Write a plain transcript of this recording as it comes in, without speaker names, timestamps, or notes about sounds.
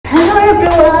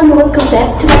everyone, welcome back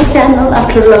to my channel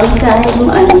after a long time.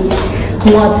 अनि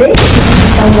म चाहिँ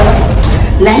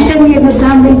ल्यान्डन हेर्न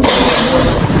जाँदैछु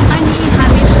अनि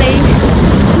हामी चाहिँ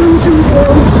कुनचुनको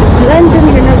ल्यान्डन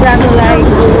हेर्न जानु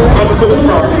लागेको।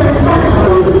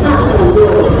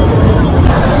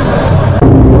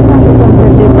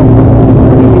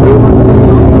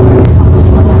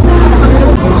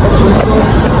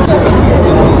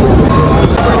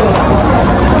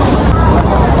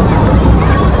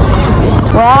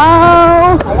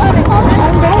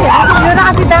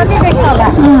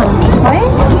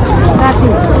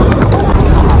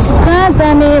 कहाँ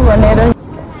जाने भनेर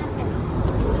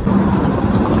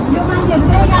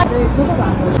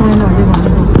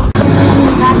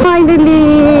फाइनली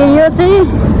यो चाहिँ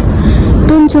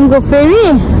तुनचुङको फेरी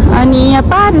अनि यहाँ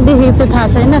पारिदेखि चाहिँ थाहा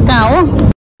छैन कहाँ हो।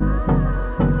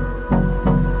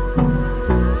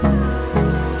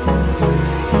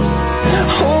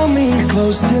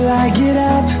 Till I get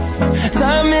up,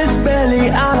 time is barely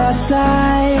on our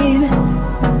side.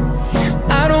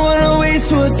 I don't wanna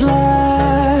waste what's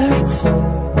left.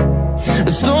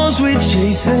 The storms we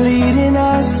chase are leading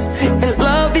us, and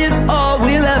love is all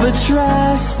we'll ever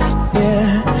trust. Yeah,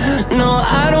 no,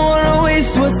 I don't wanna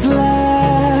waste what's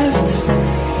left.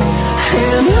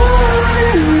 And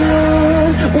on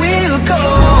we'll go,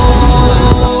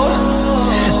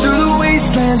 through the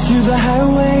wastelands, through the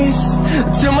highways,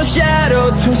 till my shadow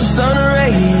turns to sun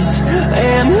rays.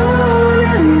 And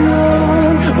on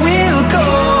we'll go,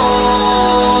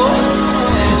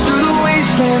 through the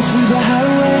wastelands, through the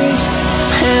highways,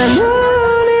 and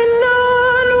on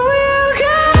we'll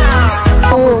go.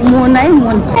 Oh, moon,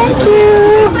 moon. Thank you.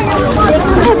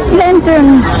 Yes, lantern.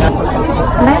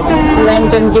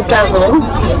 Lantern gift आएको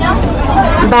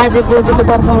बाजे बोजूको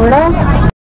तर्फबाट।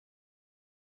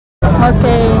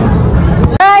 Okay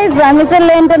guys, हामी चाहिँ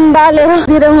ल्यान्टन बालेर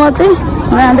म चाहिँ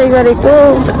जाँदै गरेको।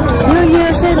 यो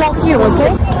इयर चाहिँ लकी होस् है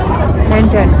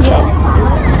ल्यान्टन।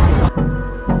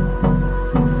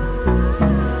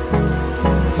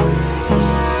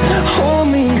 Hold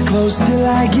me close till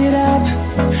I get up,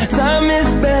 time is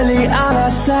barely on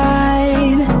our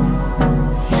side.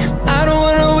 I don't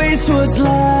wanna waste what's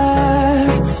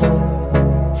left.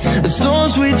 The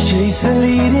storms we chase are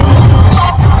leading.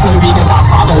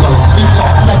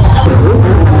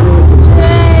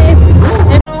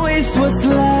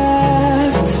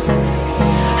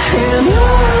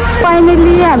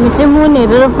 Finally हामी चाहिँ मुन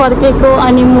हेरेर फर्केको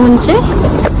अनि मुन चाहिँ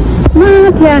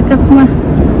माथि आकाशमा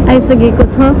आइसकेको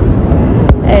छ।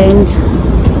 एन्ड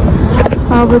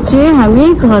अब चाहिँ हामी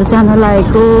घर जान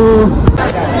लागेको।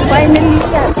 फाइनली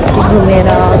घुमेर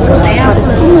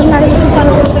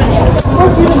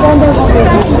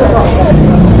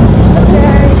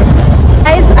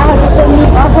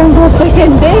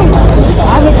सेकेन्ड डे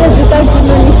हामी चाहिँ जुत्ता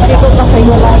किन्नु निस्केको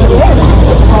कसैको लागि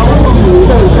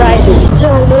सरप्राइज।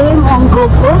 अहिले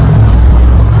मङ्गोको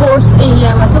स्पोर्ट्स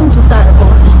एरियामा चाहिँ जुत्ताहरूको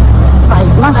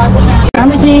साइडमा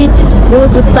हामी चाहिँ यो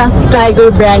जुत्ता टाइगर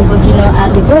ब्रान्डको किन्न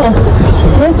आँटेको।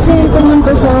 चाहिँ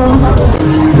मनपर्छ।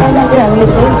 फाइनली हामीले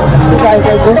चाहिँ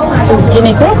टाइगरको सुज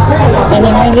किनेको अनि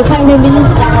मैले फाइनली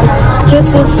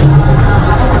ड्रेसेस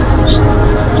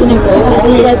किनेको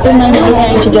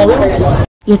 $90।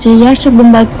 यो चाहिँ यार्स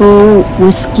गुम्बाको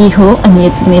विस्की हो अनि यो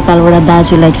चाहिँ नेपालबाट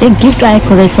दाजुलाई चाहिँ गिफ्ट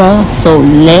आएको रहेछ। So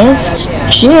let's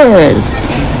cheers.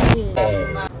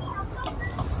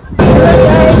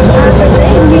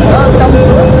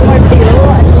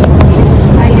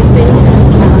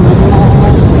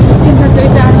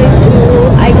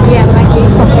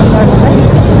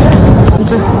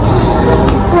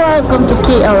 Welcome to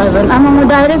K11. I'm on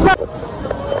direct.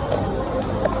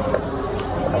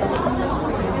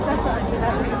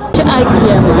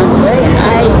 IKEA, man.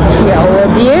 IKEA over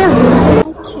there.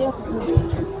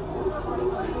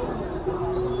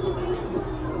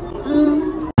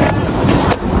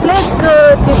 Let's go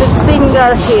to the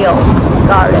Single Hill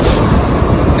Garden.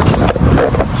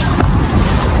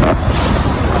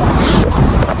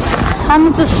 I'm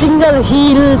to Single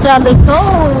Hill जाँदैछौँ।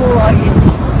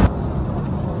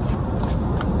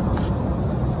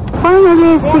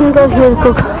 Finally, Single Hill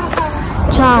को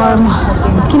charm.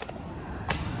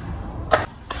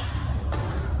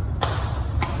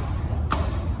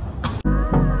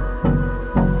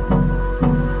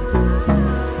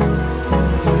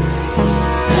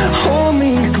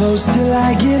 Close till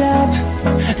I get up,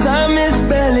 time is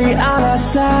barely on our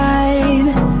side.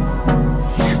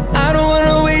 I don't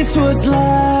wanna waste what's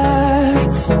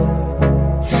left.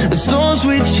 The storms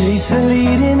we chase are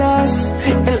leading us,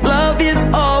 and love is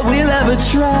all we'll ever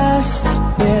trust.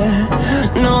 Yeah,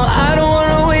 no, I don't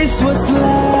wanna waste what's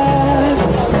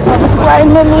left.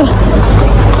 Finally,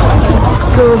 Let's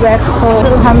go back home.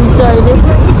 हामी चाहिँ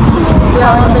अहिले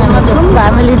आउँदैमा छौँ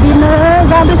family dinner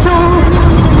जाँदैछौँ.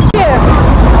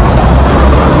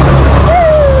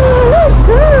 Let's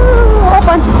go.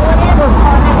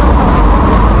 Open.